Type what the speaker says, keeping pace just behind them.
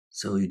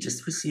So you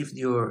just received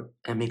your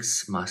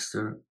MX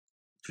Master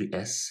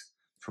 3S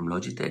from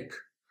Logitech.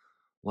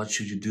 What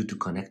should you do to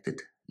connect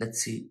it? Let's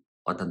see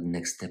what are the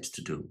next steps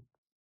to do.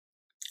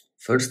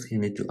 First, you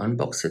need to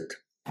unbox it,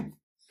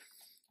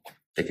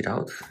 take it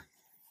out,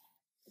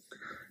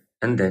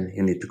 and then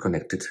you need to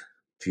connect it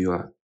to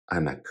your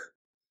iMac.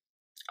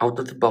 Out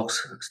of the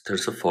box,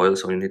 there's a foil,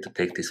 so you need to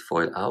take this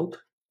foil out.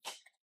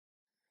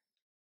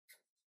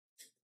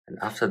 And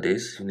after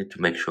this, you need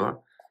to make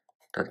sure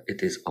that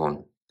it is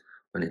on.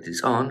 When it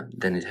is on,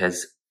 then it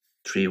has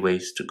 3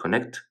 ways to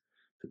connect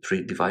to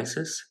 3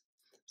 devices.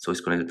 So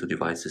it's connected to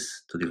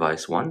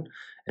device 1,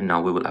 and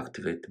now we will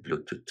activate the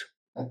Bluetooth.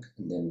 And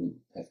then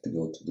we have to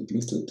go to the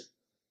Bluetooth,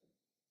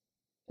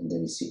 and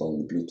then you see all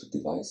the Bluetooth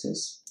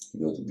devices.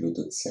 You go to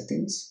Bluetooth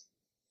settings,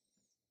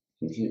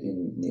 and here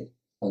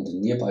on the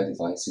nearby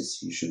devices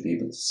you should be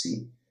able to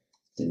see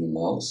the new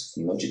mouse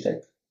from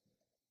Logitech.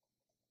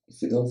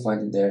 If you don't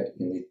find it there,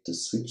 you need to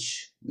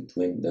switch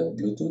between the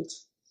Bluetooth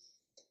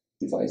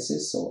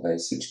devices. So I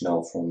switch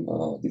now from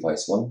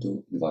device 1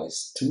 to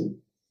device 2,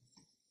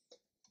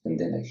 and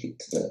then I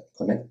hit the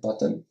connect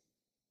button.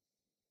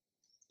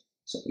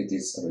 So it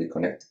is already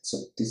connected. So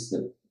this is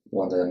the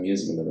one that I'm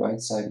using on the right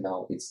side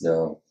now. It's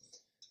the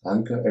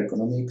Anker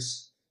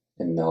Ergonomics,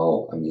 and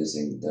now I'm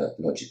using the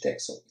Logitech.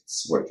 So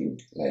it's working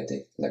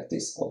like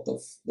this out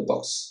of the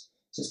box.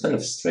 So it's kind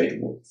of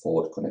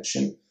straightforward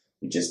connection.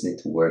 We just need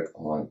to work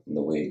on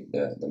the way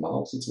the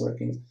mouse is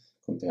working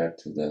compared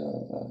to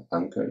the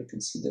Anker. You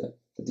can see the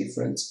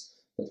difference,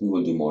 but we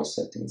will do more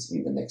settings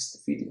in the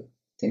next video.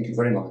 Thank you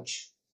very much.